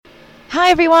Hi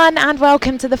everyone and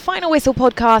welcome to the Final Whistle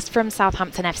podcast from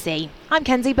Southampton FC. I'm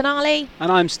Kenzie Benali.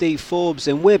 And I'm Steve Forbes,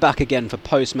 and we're back again for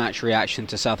post-match reaction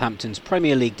to Southampton's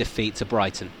Premier League defeat to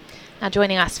Brighton. Now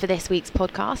joining us for this week's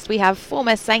podcast we have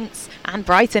former Saints and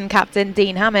Brighton captain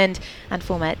Dean Hammond and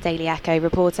former Daily Echo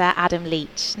reporter Adam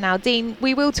Leach. Now Dean,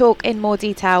 we will talk in more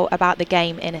detail about the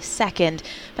game in a second,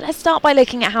 but let's start by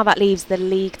looking at how that leaves the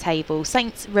league table.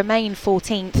 Saints remain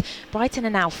 14th, Brighton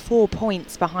are now 4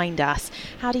 points behind us.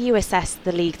 How do you assess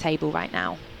the league table right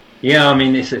now? Yeah, I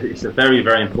mean it's a very,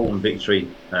 very important victory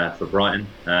for Brighton.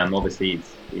 Obviously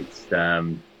it's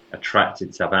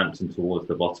attracted Southampton towards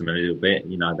the bottom a little bit.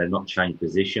 You know, they've not changed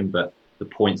position, but the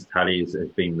points tally has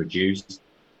been reduced.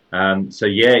 So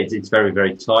yeah, it's very,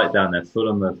 very tight down there.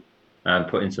 Fulham have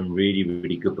put in some really,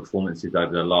 really good performances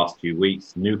over the last few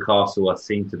weeks. Newcastle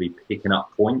seem to be picking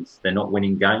up points. They're not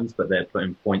winning games, but they're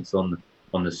putting points on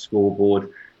the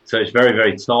scoreboard. So it's very,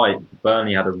 very tight.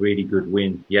 Burnley had a really good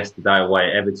win yesterday away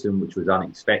at Everton, which was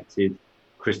unexpected.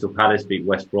 Crystal Palace beat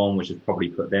West Brom, which has probably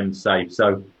put them safe.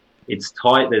 So it's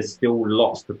tight. There's still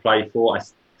lots to play for. I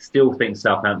still think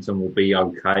Southampton will be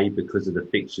okay because of the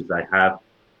fixtures they have,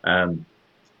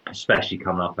 especially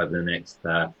coming up over the next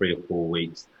 3 or 4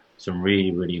 weeks. Some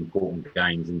really, really important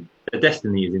games, and the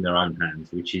destiny is in their own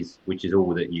hands, which is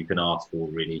all that you can ask for,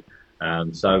 really.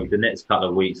 So the next couple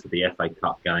of weeks with the FA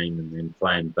Cup game and then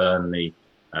playing Burnley,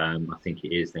 I think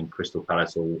it is, then Crystal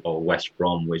Palace or West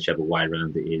Brom, whichever way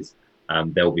around it is,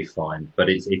 they'll be fine. But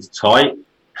it's tight.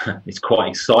 It's quite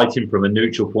exciting from a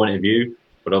neutral point of view,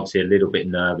 but obviously a little bit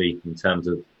nervy in terms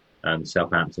of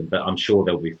Southampton. But I'm sure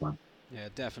they'll be fine. Yeah,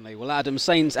 definitely. Well, Adam,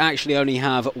 Saints actually only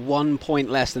have 1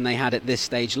 point less than they had at this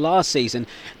stage last season.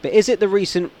 But is it the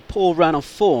recent poor run of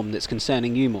form that's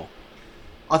concerning you more?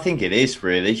 I think it is,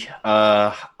 really.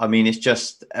 I mean, it's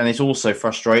just, and it's also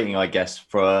frustrating, I guess,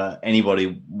 for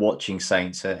anybody watching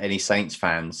Saints, any Saints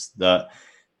fans, that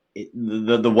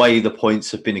the way the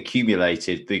points have been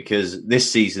accumulated, because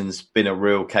this season's been a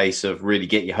real case of really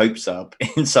get your hopes up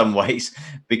in some ways,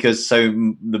 because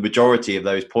the majority of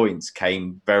those points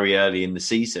came very early in the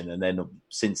season, and then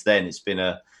since then it's been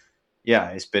a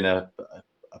I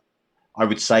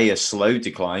would say a slow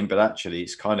decline, but actually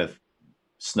it's kind of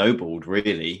snowballed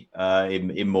really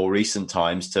in more recent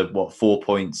times to 4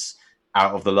 points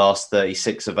out of the last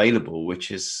 36 available, which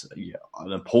is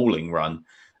an appalling run.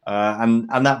 And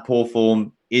that poor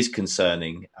form is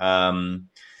concerning.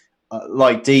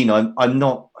 Like Dean, I'm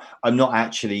not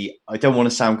actually. I don't want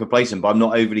to sound complacent, but I'm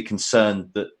not overly concerned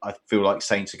that I feel like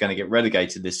Saints are going to get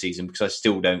relegated this season, because I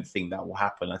still don't think that will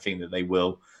happen. I think that they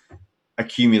will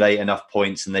accumulate enough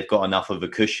points, and they've got enough of a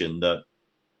cushion that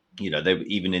they,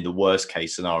 even in the worst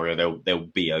case scenario, they'll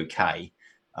be okay.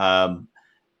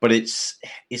 But it's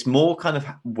more kind of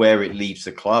where it leaves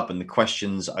the club and the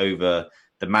questions over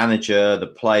the manager, the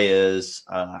players,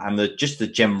 and just the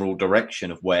general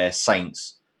direction of where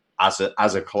Saints as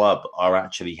a club are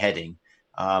actually heading,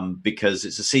 because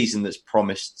it's a season that's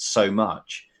promised so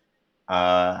much,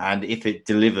 and if it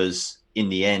delivers in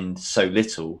the end so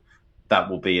little, that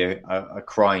will be a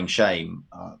crying shame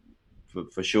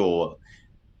for sure.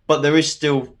 But there is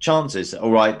still chances.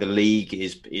 All right, the league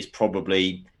is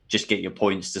probably just get your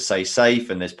points to stay safe,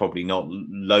 and there's probably not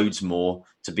loads more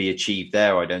to be achieved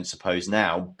there, I don't suppose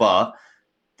now. But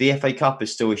the FA Cup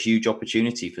is still a huge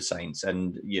opportunity for Saints.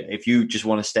 And if you just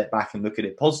want to step back and look at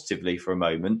it positively for a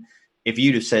moment, if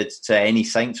you'd have said to any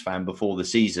Saints fan before the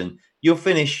season, you'll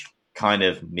finish kind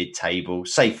of mid-table,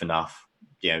 safe enough,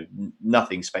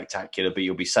 nothing spectacular, but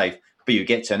you'll be safe. But you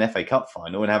get to an FA Cup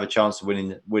final and have a chance of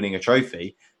winning a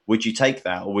trophy. Would you take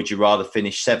that, or would you rather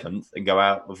finish 7th and go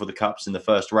out for the Cups in the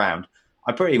first round?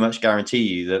 I pretty much guarantee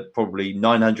you that probably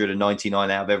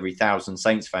 999 out of every 1,000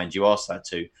 Saints fans you ask that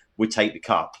to would take the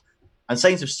Cup. And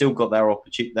Saints have still got that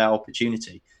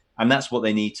opportunity. And that's what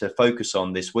they need to focus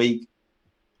on this week.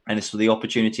 And it's the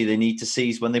opportunity they need to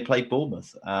seize when they play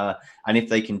Bournemouth. And if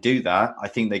they can do that, I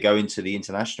think they go into the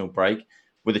international break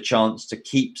with a chance to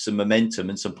keep some momentum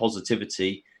and some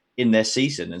positivity in their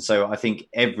season. And so I think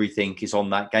everything is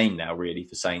on that game now, really,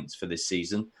 for Saints for this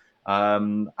season.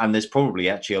 And there's probably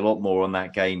actually a lot more on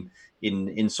that game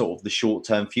in sort of the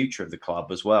short-term future of the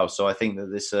club as well. So I think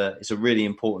that it's a really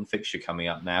important fixture coming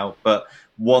up now, but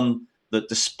one that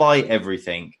despite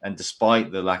everything and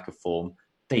despite the lack of form,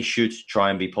 they should try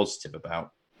and be positive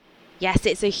about. Yes,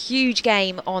 it's a huge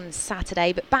game on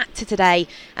Saturday, but back to today.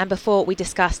 And before we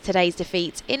discuss today's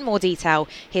defeat in more detail,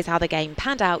 here's how the game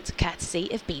panned out, courtesy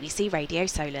of BBC Radio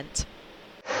Solent.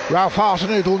 Ralph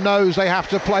Hasenhüttl knows they have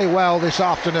to play well this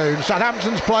afternoon.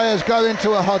 Southampton's players go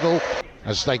into a huddle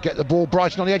as they get the ball.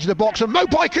 Brighton on the edge of the box, and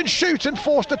Maupay can shoot, and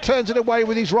Forster turns it away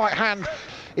with his right hand.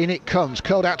 In it comes,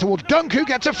 curled out towards Dunk, who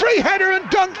gets a free header, and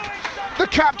Dunk, the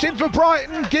captain for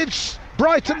Brighton, gives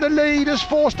Brighton the lead as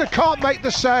Forster can't make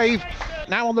the save.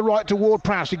 Now on the right to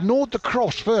Ward-Prowse, ignored the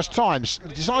cross first time,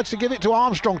 decides to give it to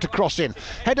Armstrong to cross in.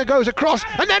 Header goes across,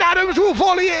 and then Adams will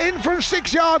volley it in from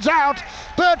 6 yards out.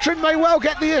 Bertrand may well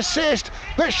get the assist,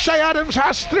 but Shea Adams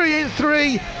has 3 in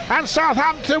 3, and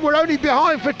Southampton were only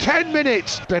behind for 10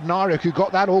 minutes. Bednarek, who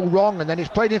got that all wrong, and then it's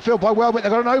played in field by Welbeck.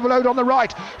 They've got an overload on the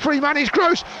right. Free man is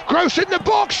Gross. Gross in the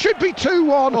box, should be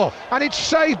 2-1, and it's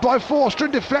saved by Forster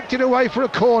and deflected away for a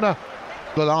corner.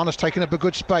 Lallana's taken up a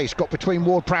good space, got between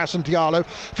Ward-Prowse and Diallo,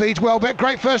 feeds Welbeck,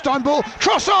 great first time ball,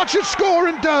 Trossard should score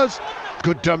and does.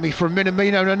 Good dummy from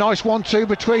Minamino and a nice 1-2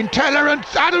 between Teller and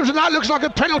Adams, and that looks like a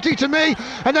penalty to me.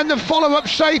 And then the follow-up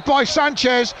save by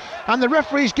Sanchez, and the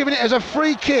referee's giving it as a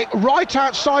free kick right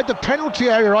outside the penalty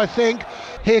area, I think.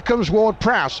 Here comes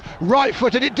Ward-Prowse,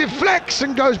 right-footed, it deflects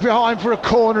and goes behind for a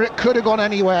corner. It could have gone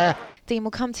anywhere. Dean,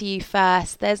 we'll come to you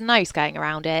first. There's no skirting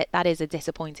around it. That is a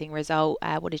disappointing result.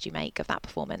 What did you make of that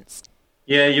performance?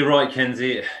 Yeah, you're right,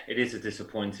 Kenzie. It is a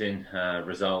disappointing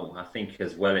result. I think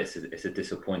as well it's a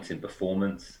disappointing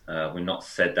performance. We've not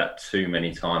said that too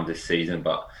many times this season,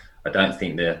 but I don't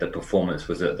think the performance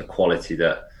was at the quality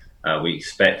that we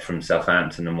expect from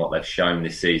Southampton and what they've shown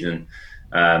this season.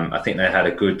 I think they had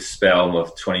a good spell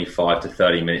of 25 to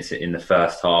 30 minutes in the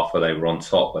first half where they were on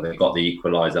top, where they got the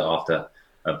equaliser after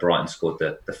Brighton scored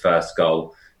the first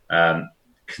goal.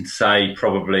 Can say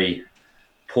probably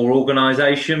poor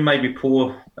organisation, maybe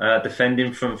poor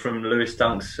defending from Lewis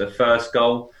Dunk's first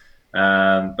goal.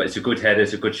 But it's a good header,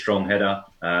 it's a good strong header.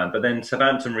 But then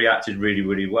Southampton reacted really,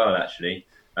 really well actually.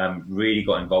 Really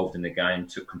got involved in the game,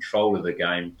 took control of the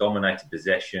game, dominated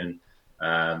possession,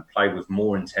 played with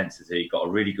more intensity, got a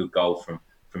really good goal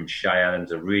from Shea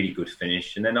Adams, a really good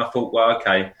finish. And then I thought, well,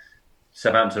 okay,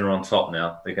 Southampton are on top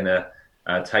now. They're going to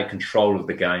take control of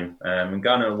the game. And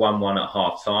going at 1-1 at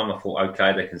half time, I thought,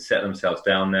 okay, they can set themselves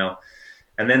down now.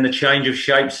 And then the change of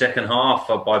shape second half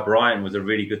by Brighton was a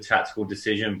really good tactical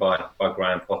decision by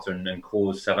Graham Potter and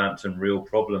caused Southampton real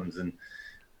problems. And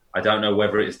I don't know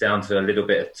whether it's down to a little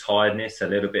bit of tiredness, a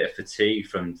little bit of fatigue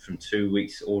from 2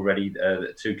 weeks already,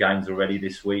 2 games already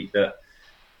this week, that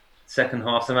second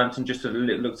half Southampton just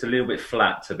looked a little bit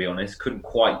flat, to be honest. Couldn't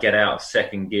quite get out of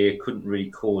second gear, couldn't really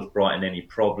cause Brighton any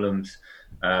problems.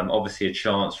 Obviously a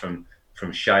chance from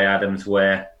Shea Adams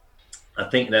where I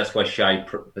think that's where Shea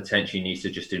potentially needs to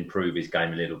just improve his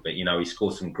game a little bit. You know, he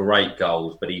scored some great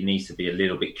goals, but he needs to be a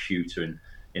little bit cuter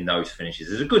in those finishes.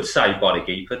 It's a good save by the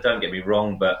keeper, don't get me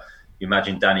wrong, but you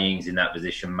imagine Danny Ings in that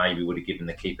position maybe would have given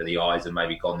the keeper the eyes and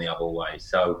maybe gone the other way.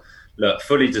 So, look,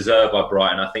 fully deserved by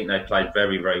Brighton. I think they played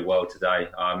very, very well today.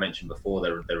 I mentioned before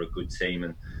they're a good team,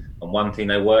 and one thing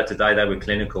they were today, they were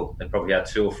clinical. They probably had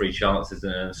 2 or 3 chances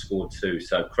and scored 2.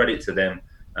 So credit to them.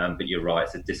 But you're right,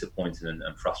 it's a disappointing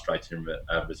and frustrating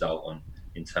result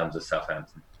in terms of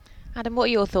Southampton. Adam, what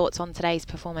are your thoughts on today's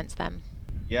performance then?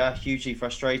 Yeah, hugely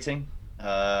frustrating.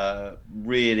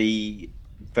 Really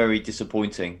very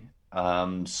disappointing.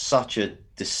 Such a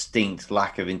distinct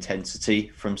lack of intensity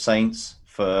from Saints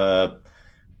for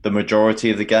the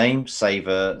majority of the game, save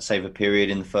a period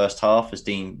in the first half, as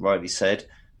Dean rightly said.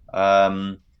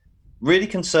 Really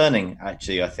concerning,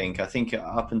 actually. I think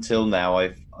up until now,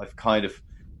 I've kind of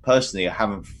personally, I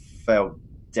haven't felt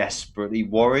desperately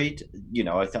worried. You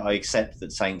know, I accept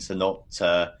that Saints are not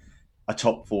a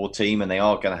top 4 team, and they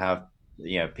are going to have,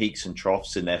 you know, peaks and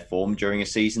troughs in their form during a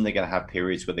season. They're going to have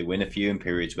periods where they win a few and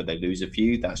periods where they lose a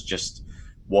few. That's just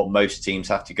what most teams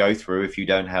have to go through if you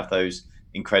don't have those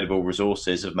incredible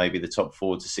resources of maybe the top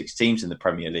 4 to 6 teams in the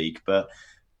Premier League. But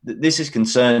this is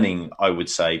concerning, I would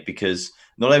say, because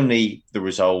not only the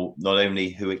result, not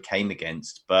only who it came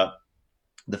against, but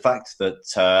the fact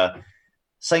that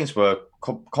Saints were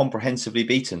comprehensively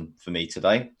beaten for me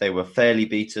today. They were fairly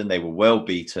beaten. They were well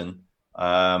beaten.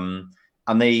 And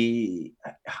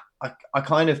I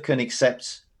kind of can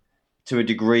accept to a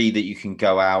degree that you can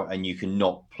go out and you can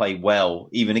not play well,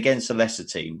 even against a lesser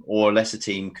team, or a lesser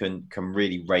team can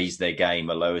really raise their game.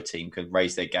 A lower team can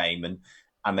raise their game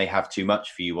and they have too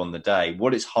much for you on the day.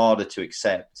 What is harder to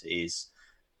accept is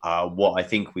what I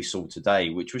think we saw today,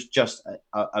 which was just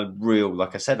a real,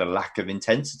 like I said, a lack of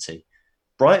intensity.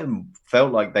 Brighton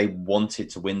felt like they wanted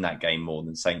to win that game more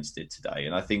than Saints did today.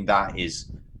 And I think that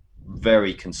is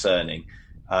very concerning.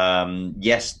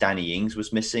 Yes, Danny Ings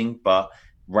was missing, but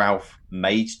Ralph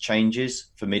made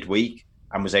changes for midweek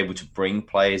and was able to bring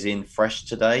players in fresh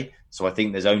today. So I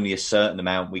think there's only a certain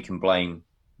amount we can blame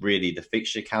really the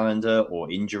fixture calendar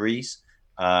or injuries.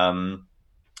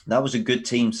 That was a good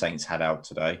team Saints had out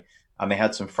today, and they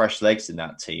had some fresh legs in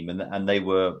that team, and they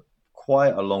were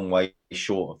quite a long way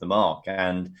short of the mark.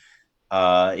 And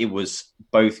it was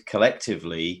both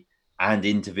collectively and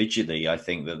individually, I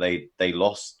think, that they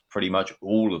lost pretty much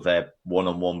all of their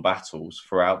one-on-one battles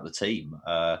throughout the team.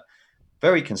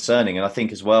 Very concerning. And I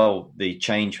think as well, the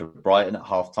change for Brighton at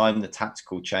half-time, the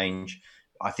tactical change,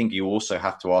 I think you also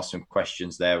have to ask some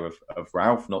questions there of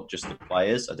Ralph, not just the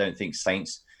players. I don't think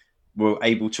Saints were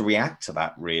able to react to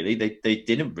that, really. They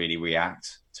didn't really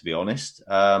react, to be honest.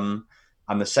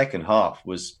 And the second half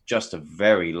was just a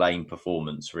very lame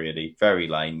performance, really. Very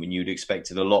lame, when you'd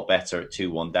expected a lot better at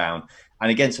 2-1 down.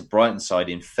 And against a Brighton side,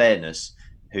 in fairness,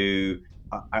 who,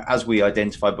 as we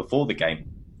identified before the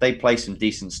game, they played some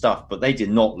decent stuff, but they did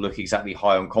not look exactly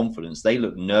high on confidence. They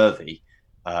looked nervy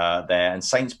there, and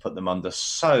Saints put them under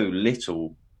so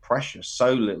little pressure,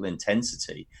 so little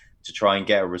intensity to try and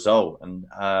get a result.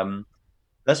 And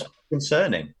that's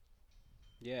concerning.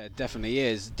 Yeah, it definitely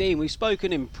is. Dean, we've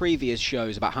spoken in previous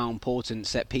shows about how important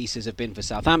set pieces have been for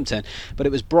Southampton, but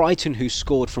it was Brighton who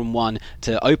scored from one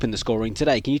to open the scoring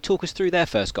today. Can you talk us through their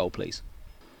first goal, please?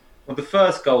 Well, the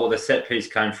first goal, the set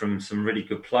piece, came from some really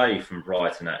good play from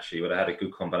Brighton, actually, where they had a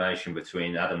good combination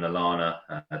between Adam Lallana,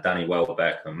 Danny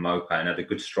Welbeck and Mope, and had a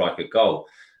good strike at goal.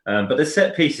 But the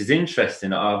set piece is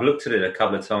interesting. I've looked at it a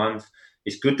couple of times.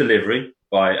 It's good delivery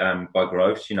by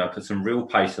Gross, put some real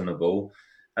pace on the ball.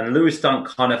 And Lewis Dunk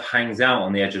kind of hangs out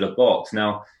on the edge of the box.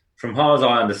 Now, from how as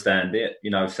I understand it,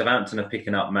 Southampton are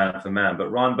picking up man for man,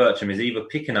 but Ryan Bertrand is either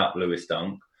picking up Lewis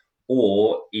Dunk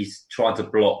or he's trying to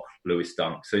block Lewis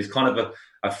Dunk. So he's kind of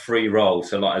a free role,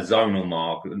 so like a zonal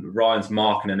mark. Ryan's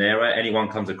marking an area. Anyone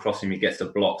comes across him, he gets a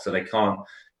block, so they can't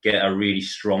get a really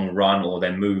strong run or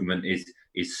their movement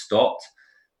is stopped.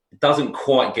 It doesn't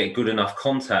quite get good enough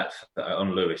contact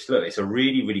on Lewis. Look, it's a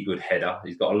really, really good header.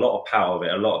 He's got a lot of power with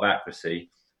it, a lot of accuracy.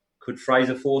 Could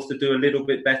Fraser Forster do a little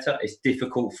bit better? It's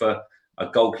difficult for a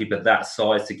goalkeeper that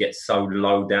size to get so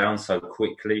low down so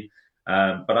quickly.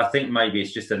 But I think maybe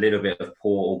it's just a little bit of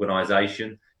poor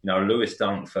organisation. Lewis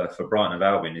Dunk for Brighton of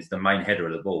Albion is the main header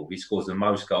of the ball. He scores the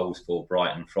most goals for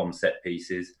Brighton from set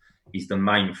pieces. He's the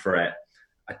main threat.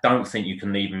 I don't think you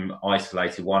can leave him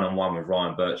isolated one-on-one with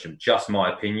Ryan Bertrand. Just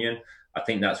my opinion. I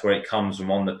think that's where it comes from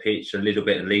on the pitch, a little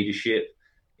bit of leadership.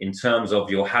 In terms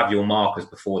of you'll have your markers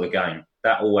before the game.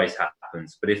 That always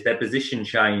happens. But if their position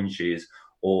changes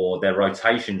or their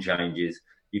rotation changes,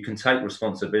 you can take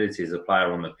responsibility as a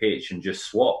player on the pitch and just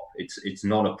swap. It's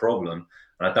not a problem.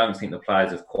 And I don't think the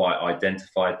players have quite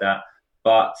identified that.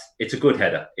 But it's a good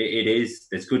header. It is.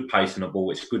 There's good pace on the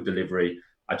ball. It's good delivery.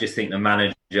 I just think the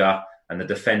manager and the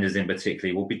defenders in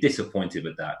particular will be disappointed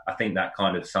with that. I think that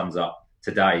kind of sums up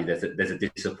today. There's a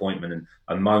disappointment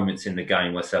and moments in the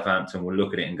game where Southampton will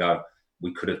look at it and go,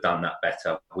 we could have done that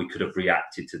better. We could have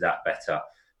reacted to that better.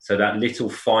 So that little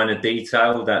finer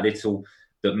detail, that little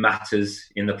that matters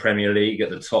in the Premier League at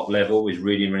the top level is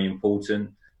really, really important.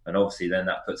 And obviously then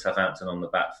that puts Southampton on the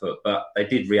back foot. But they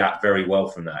did react very well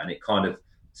from that, and it kind of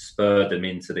spurred them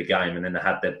into the game. And then they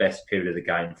had their best period of the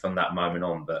game from that moment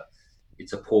on. But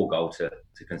it's a poor goal to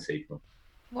concede from.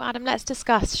 Well, Adam, let's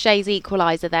discuss Shea's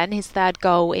equaliser then, his third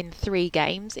goal in 3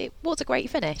 games. It was a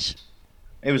great finish.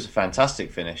 It was a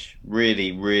fantastic finish.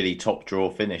 Really, really top draw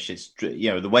finish. It's,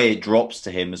 the way it drops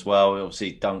to him as well.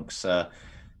 Obviously, Dunk's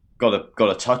got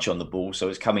a touch on the ball, so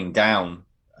it's coming down.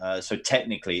 So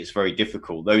technically, it's very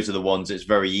difficult. Those are the ones that's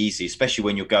very easy, especially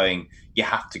when you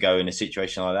have to go in a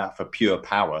situation like that for pure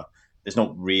power. There's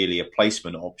not really a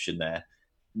placement option there.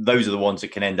 Those are the ones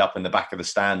that can end up in the back of the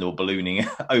stand or ballooning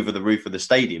over the roof of the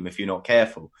stadium if you're not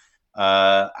careful.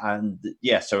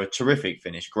 So a terrific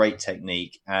finish, great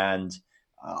technique. And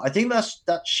I think that's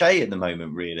Shea at the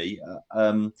moment, really.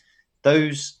 A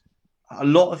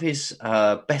lot of his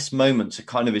best moments are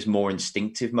kind of his more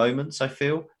instinctive moments, I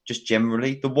feel, just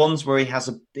generally. The ones where he has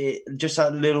just a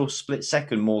little split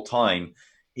second more time,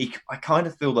 I kind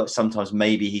of feel like sometimes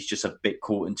maybe he's just a bit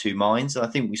caught in two minds. And I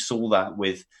think we saw that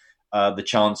with the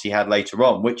chance he had later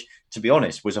on, which, to be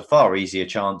honest, was a far easier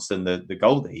chance than the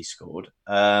goal that he scored.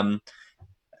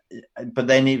 But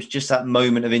then it was just that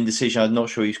moment of indecision. I'm not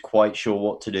sure he's quite sure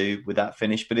what to do with that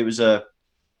finish, but it was a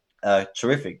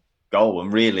terrific goal.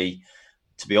 And really,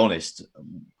 to be honest,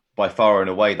 by far and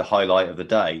away, the highlight of the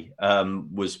day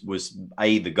was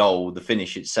the goal, the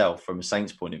finish itself from a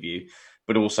Saints point of view,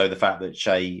 but also the fact that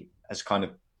Shea has kind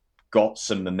of got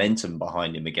some momentum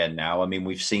behind him again now. I mean,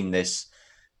 we've seen this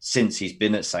since he's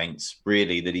been at Saints,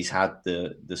 really, that he's had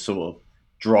the sort of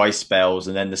dry spells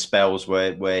and then the spells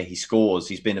where he scores.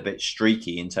 He's been a bit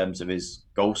streaky in terms of his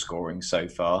goal scoring so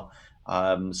far.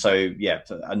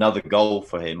 Another goal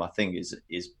for him, I think, is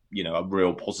a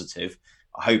real positive.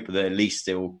 I hope that at least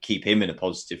it will keep him in a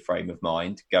positive frame of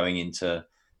mind going into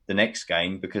the next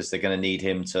game, because they're going to need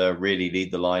him to really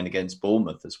lead the line against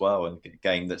Bournemouth as well, and a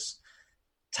game that's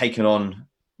taken on,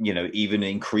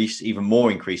 even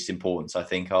more increased importance, I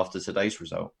think, after today's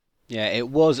result. Yeah, it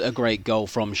was a great goal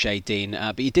from Shay Dean,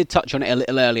 but you did touch on it a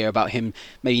little earlier about him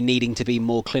maybe needing to be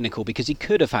more clinical, because he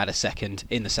could have had a second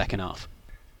in the second half.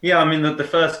 Yeah, I mean, the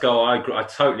first goal, I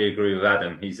totally agree with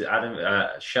Adam.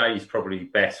 Shay's probably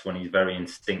best when he's very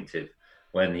instinctive,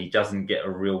 when he doesn't get a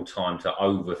real time to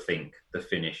overthink the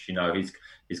finish.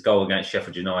 His goal against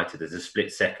Sheffield United, there's a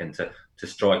split second to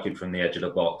strike it from the edge of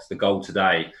the box. The goal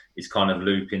today is kind of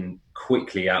looping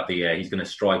quickly out the air. He's going to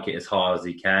strike it as hard as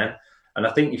he can. And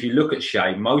I think if you look at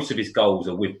Shay, most of his goals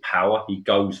are with power. He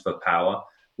goes for power,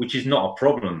 which is not a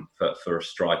problem for a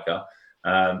striker.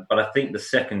 But I think the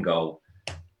second goal,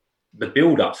 the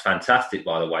build-up's fantastic,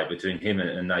 by the way, between him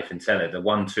and Nathan Tella. The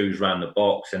 1-2s round the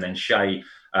box, and then Shay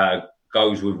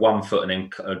goes with 1 foot and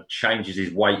then changes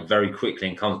his weight very quickly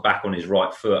and comes back on his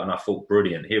right foot. And I thought,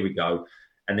 brilliant, here we go.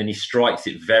 And then he strikes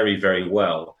it very, very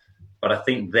well. But I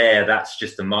think that's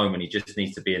just a moment. He just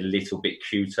needs to be a little bit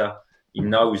cuter. He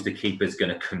knows the keeper's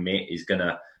going to commit. He's going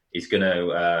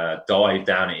to dive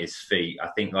down at his feet. I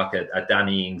think like a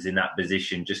Danny Ings in that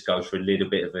position just goes for a little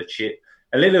bit of a chip.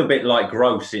 A little bit like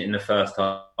Gross in the first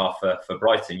half for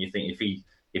Brighton. You think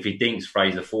if he dinks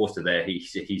Fraser Forster there,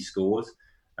 he scores.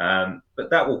 But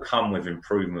that will come with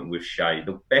improvement with Shay.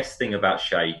 The best thing about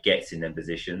Shay, he gets in them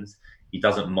positions. He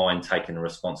doesn't mind taking the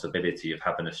responsibility of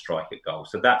having a strike at goal.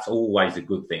 So that's always a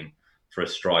good thing for a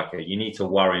striker. You need to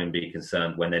worry and be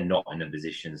concerned when they're not in the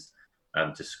positions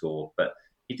to score. But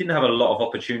he didn't have a lot of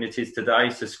opportunities today,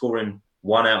 so scoring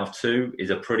 1 out of 2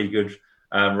 is a pretty good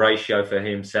ratio for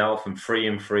himself, and 3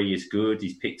 and 3 is good.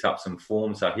 He's picked up some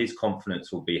form, so his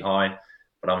confidence will be high.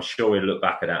 But I'm sure he'll look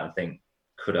back at that and think,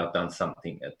 could have done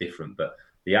something different. But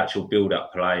the actual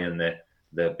build-up play and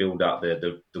the build-up,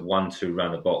 the 1-2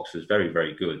 round the box was very,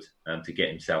 very good to get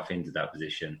himself into that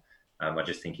position. I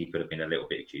just think he could have been a little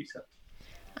bit cuter.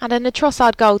 And then the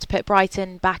Trossard goal to put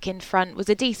Brighton back in front was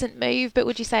a decent move, but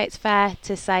would you say it's fair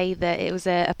to say that it was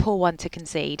a poor one to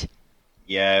concede?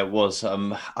 Yeah, it was.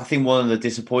 I think one of the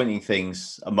disappointing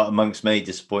things, amongst many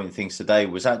disappointing things today,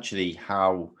 was actually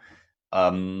how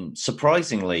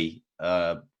surprisingly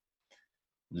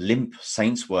limp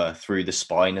Saints were through the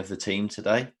spine of the team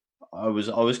today. I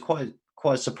was quite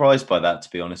surprised by that, to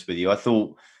be honest with you. I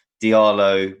thought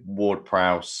Diallo,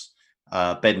 Ward-Prowse,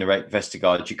 Bednarek,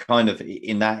 Vestergaard, you kind of,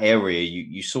 in that area,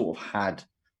 you sort of had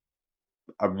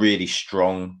a really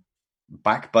strong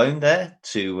backbone there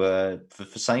for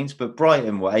Saints, but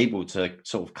Brighton were able to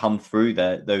sort of come through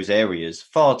those areas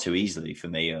far too easily for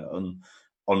me on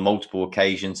multiple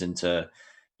occasions.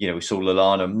 We saw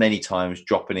Lallana many times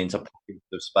dropping into pockets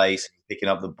of space, picking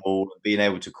up the ball, and being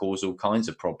able to cause all kinds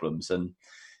of problems. And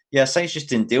yeah, Saints just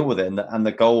didn't deal with it. And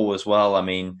the goal as well. I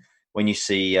mean, when you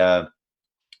see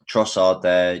Trossard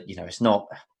there, it's not.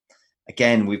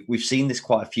 Again, we've seen this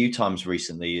quite a few times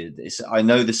recently. I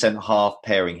know the centre half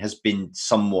pairing has been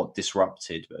somewhat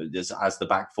disrupted as the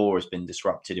back four has been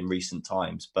disrupted in recent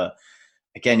times. But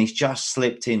again, he's just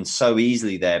slipped in so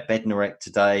easily there. Bednarek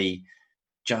today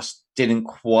just didn't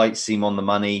quite seem on the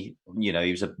money.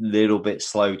 He was a little bit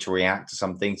slow to react to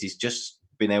some things. He's just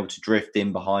been able to drift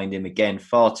in behind him again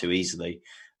far too easily.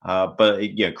 But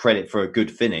credit for a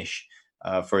good finish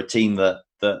for a team that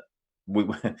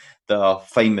are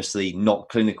famously not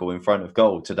clinical in front of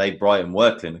goal. Today, Brighton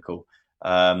were clinical,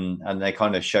 and they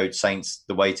kind of showed Saints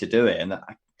the way to do it. And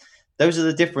those are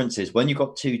the differences. When you've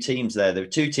got two teams there are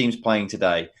two teams playing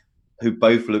today who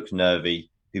both looked nervy,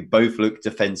 who both looked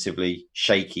defensively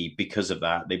shaky because of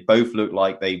that. They both looked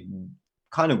like they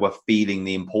kind of were feeling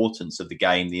the importance of the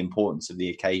game, the importance of the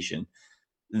occasion.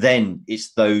 Then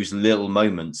it's those little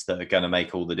moments that are going to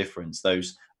make all the difference.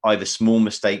 Those either small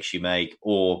mistakes you make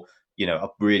or a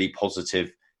really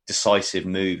positive, decisive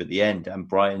move at the end. And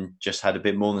Brighton just had a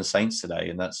bit more than Saints today,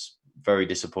 and that's very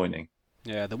disappointing.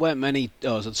 Yeah, there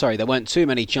weren't too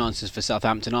many chances for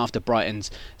Southampton after Brighton's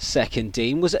second,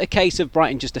 Dean. Was it a case of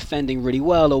Brighton just defending really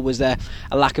well, or was there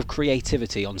a lack of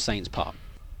creativity on Saints' part?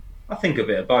 I think a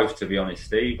bit of both, to be honest,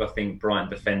 Steve. I think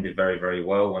Brighton defended very, very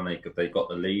well when they got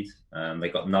the lead. They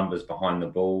got numbers behind the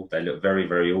ball. They looked very,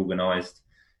 very organised.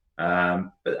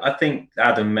 But I think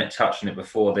Adam touched on it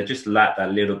before. They just lack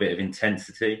that little bit of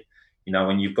intensity.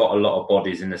 When you've got a lot of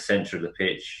bodies in the centre of the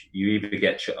pitch, you either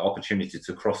get opportunity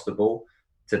to cross the ball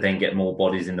to then get more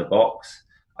bodies in the box.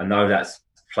 I know that's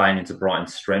playing into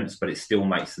Brighton's strengths, but it still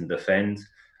makes them defend.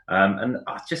 And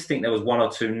I just think there was 1 or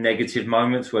 2 negative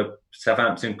moments where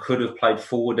Southampton could have played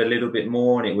forward a little bit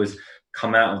more, and it was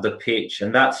come out of the pitch,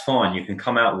 and that's fine. You can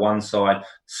come out one side,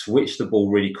 switch the ball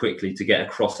really quickly to get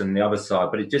across on the other side,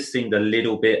 but it just seemed a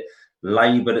little bit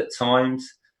laboured at times.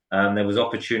 There was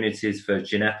opportunities for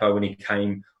Djenepo when he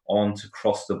came on to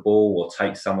cross the ball or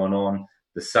take someone on.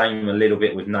 The same a little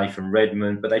bit with Nathan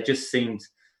Redmond, but they just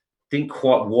didn't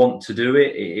quite want to do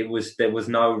it. There was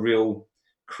no real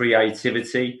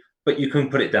creativity. But you can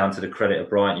put it down to the credit of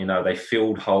Brighton. You know, they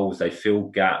filled holes, they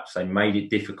filled gaps, they made it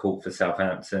difficult for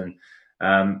Southampton.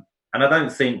 And I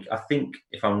think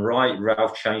if I'm right,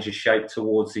 Ralph changed his shape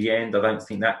towards the end. I don't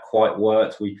think that quite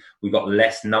worked. We got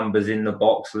less numbers in the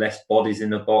box, less bodies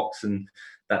in the box, and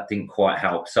that didn't quite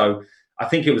help. So I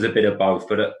think it was a bit of both.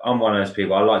 But I'm one of those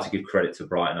people, I like to give credit to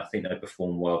Brighton. I think they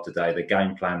performed well today. The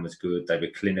game plan was good. They were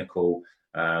clinical.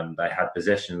 They had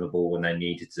possession of the ball when they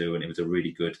needed to, and it was a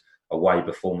really good away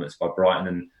performance by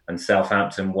Brighton, and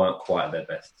Southampton weren't quite at their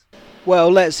best.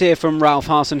 Well, let's hear from Ralph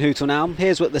Hasenhüttl now.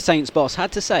 Here's what the Saints boss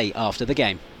had to say after the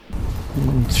game.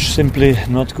 Simply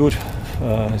not good,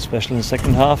 especially in the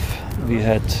second half. We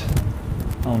had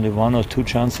only 1 or 2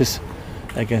 chances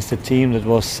against a team that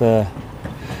was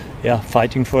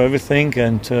fighting for everything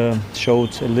and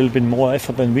showed a little bit more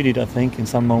effort than we did, I think, in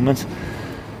some moments.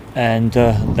 And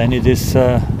then it is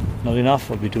not enough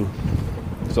what we do.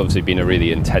 It's obviously been a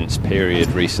really intense period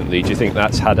recently. Do you think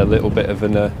that's had a little bit of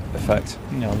an effect?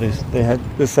 They had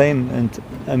the same, and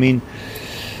I mean,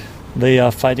 they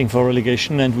are fighting for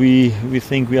relegation, and we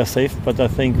think we are safe. But I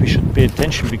think we should pay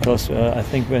attention, because I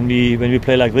think when we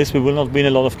play like this, we will not win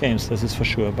a lot of games. This is for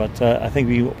sure. But I think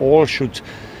we all should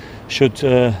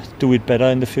do it better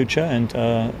in the future, and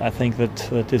I think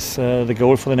that is the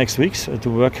goal for the next weeks, to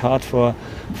work hard for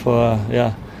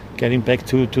getting back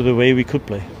to the way we could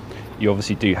play. You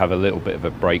obviously do have a little bit of a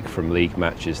break from league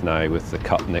matches now with the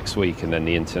Cup next week and then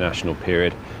the international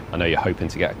period. I know you're hoping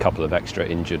to get a couple of extra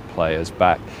injured players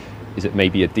back. Is it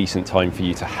maybe a decent time for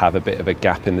you to have a bit of a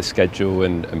gap in the schedule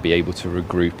and be able to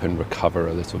regroup and recover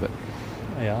a little bit?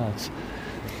 Yeah,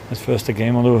 it's first a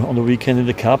game on the weekend in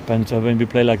the Cup, and when we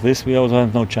play like this, we also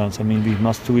have no chance. I mean, we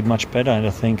must do it much better, and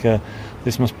I think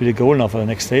this must be the goal now for the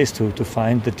next days, to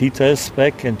find the details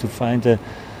back and to find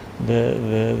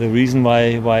the reason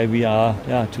why we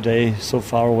are today so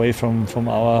far away from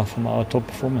our top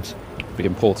performance. Be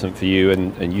important for you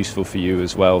and useful for you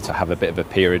as well to have a bit of a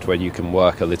period where you can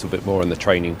work a little bit more on the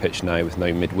training pitch now with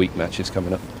no midweek matches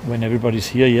coming up. When everybody's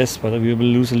here, yes, but we will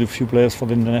lose a few players for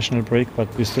the international break,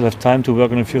 but we still have time to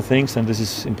work on a few things, and this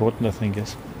is important, I think,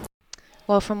 yes.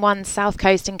 Well, from one South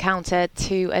Coast encounter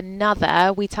to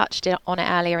another, we touched on it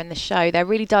earlier in the show. There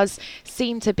really does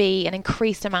seem to be an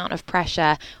increased amount of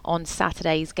pressure on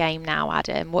Saturday's game now,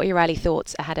 Adam. What are your early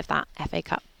thoughts ahead of that FA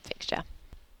Cup fixture?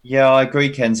 Yeah, I agree,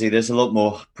 Kenzie. There's a lot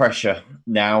more pressure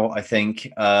now, I think.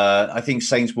 I think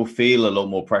Saints will feel a lot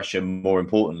more pressure, more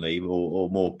importantly, or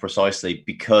more precisely,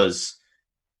 because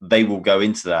they will go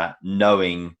into that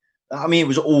knowing... I mean, it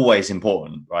was always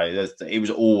important, right? It was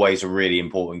always a really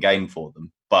important game for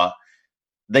them. But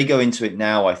they go into it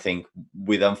now, I think,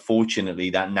 with, unfortunately,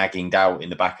 that nagging doubt in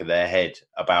the back of their head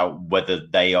about whether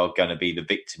they are going to be the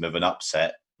victim of an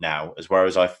upset now. As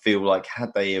whereas I feel like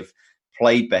had they have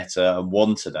played better and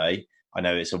won today, I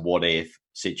know it's a what-if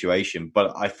situation,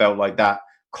 but I felt like that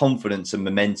confidence and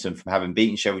momentum from having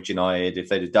beaten Sheffield United, if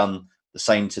they'd have done the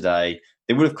same today,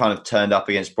 they would have kind of turned up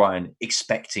against Brighton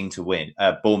expecting to win,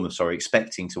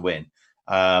 expecting to win,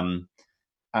 and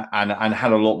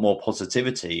had a lot more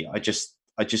positivity. I just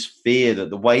fear that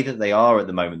the way that they are at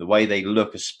the moment, the way they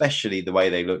look, especially the way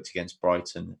they looked against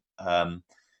Brighton, I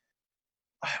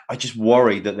just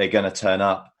worry that they're going to turn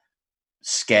up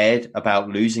scared about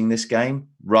losing this game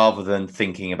rather than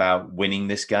thinking about winning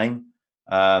this game.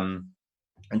 And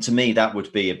to me, that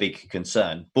would be a big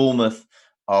concern. Bournemouth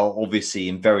are obviously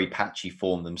in very patchy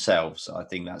form themselves. I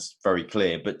think that's very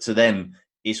clear. But to them,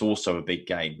 it's also a big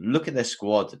game. Look at their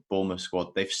squad, Bournemouth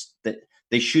squad.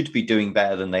 They should be doing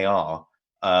better than they are.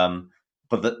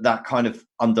 But that kind of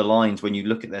underlines when you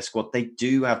look at their squad, they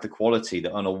do have the quality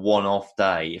that on a one-off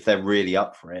day, if they're really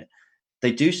up for it,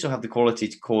 they do still have the quality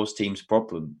to cause teams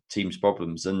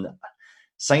problems. And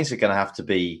Saints are going to have to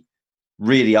be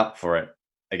really up for it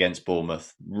against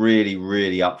Bournemouth, really,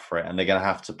 really up for it. And they're going to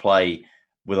have to play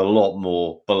with a lot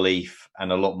more belief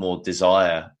and a lot more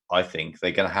desire, I think.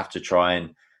 They're going to have to try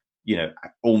and,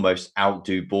 almost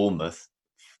outdo Bournemouth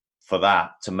for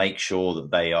that to make sure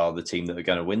that they are the team that are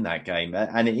going to win that game.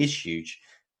 And it is huge.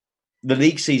 The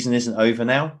league season isn't over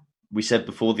now. We said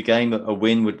before the game that a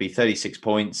win would be 36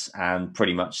 points and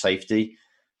pretty much safety.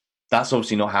 That's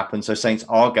obviously not happened. So Saints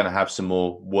are going to have some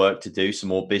more work to do, some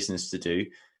more business to do.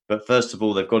 But first of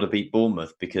all, they've got to beat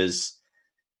Bournemouth because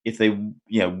if they,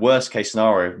 worst case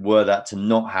scenario, were that to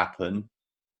not happen,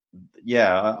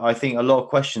 I think a lot of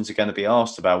questions are going to be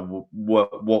asked about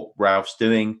what Ralph's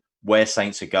doing, where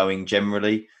Saints are going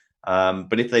generally.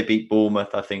 But if they beat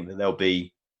Bournemouth, I think that there'll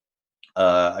be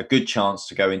a good chance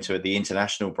to go into the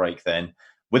international break then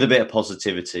with a bit of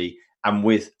positivity and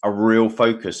with a real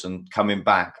focus and coming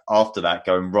back after that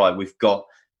going, right, we've got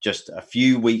just a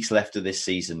few weeks left of this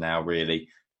season now, really.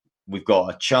 We've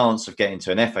got a chance of getting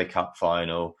to an FA Cup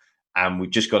final, and we've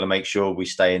just got to make sure we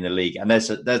stay in the league. And there's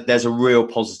a real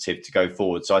positive to go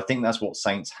forward. So I think that's what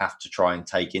Saints have to try and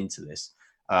take into this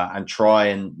and try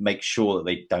and make sure that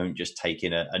they don't just take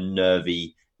in a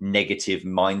nervy, negative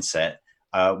mindset,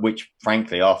 which,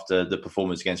 frankly, after the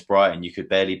performance against Brighton, you could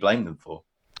barely blame them for.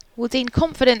 Well, Dean,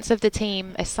 confidence of the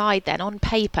team aside then, on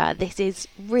paper, this is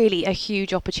really a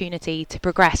huge opportunity to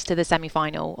progress to the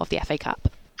semi-final of the FA Cup.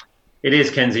 It is,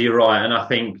 Kenzie, you're right. And I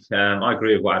think I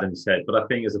agree with what Adam said, but I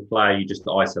think as a player, you just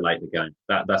isolate the game.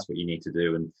 That's what you need to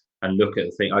do and look at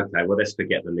the thing. Okay, well, let's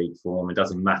forget the league form. It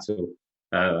doesn't matter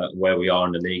where we are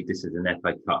in the league. This is an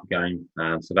FA Cup game.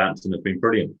 Southampton have been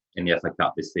brilliant in the FA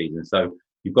Cup this season. So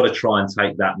you've got to try and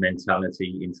take that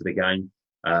mentality into the game.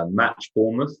 Match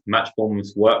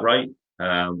Bournemouth's work rate,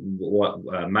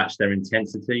 match their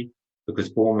intensity, because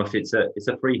Bournemouth, it's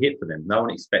a free hit for them. No one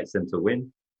expects them to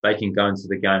win. They can go into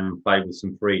the game and play with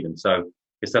some freedom. So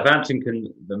if Southampton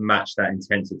can match that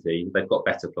intensity, they've got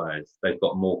better players. They've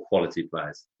got more quality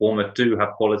players. Bournemouth do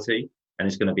have quality, and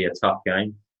it's going to be a tough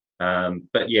game.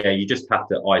 But you just have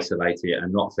to isolate it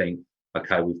and not think,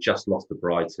 okay, we've just lost to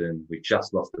Brighton, we've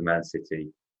just lost to Man City.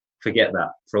 Forget that.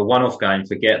 For a one-off game,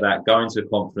 forget that. Go into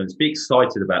confidence. Be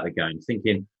excited about the game,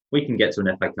 thinking we can get to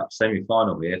an FA Cup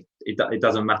semi-final here. It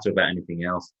doesn't matter about anything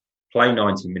else. Play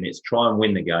 90 minutes. Try and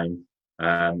win the game.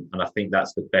 And I think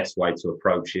that's the best way to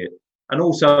approach it. And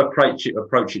also approach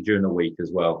it during the week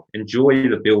as well. Enjoy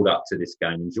the build-up to this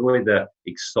game. Enjoy the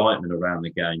excitement around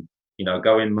the game.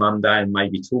 Go in Monday and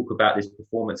maybe talk about this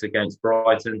performance against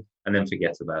Brighton and then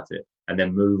forget about it. And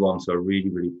then move on to a really,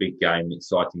 really big game,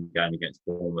 exciting game against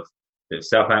Bournemouth. If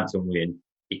Southampton win,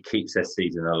 it keeps their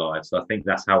season alive. So I think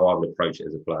that's how I would approach it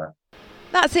as a player.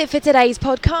 That's it for today's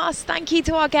podcast. Thank you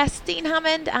to our guests, Dean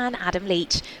Hammond and Adam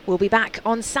Leach. We'll be back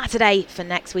on Saturday for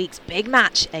next week's big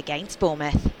match against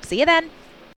Bournemouth. See you then.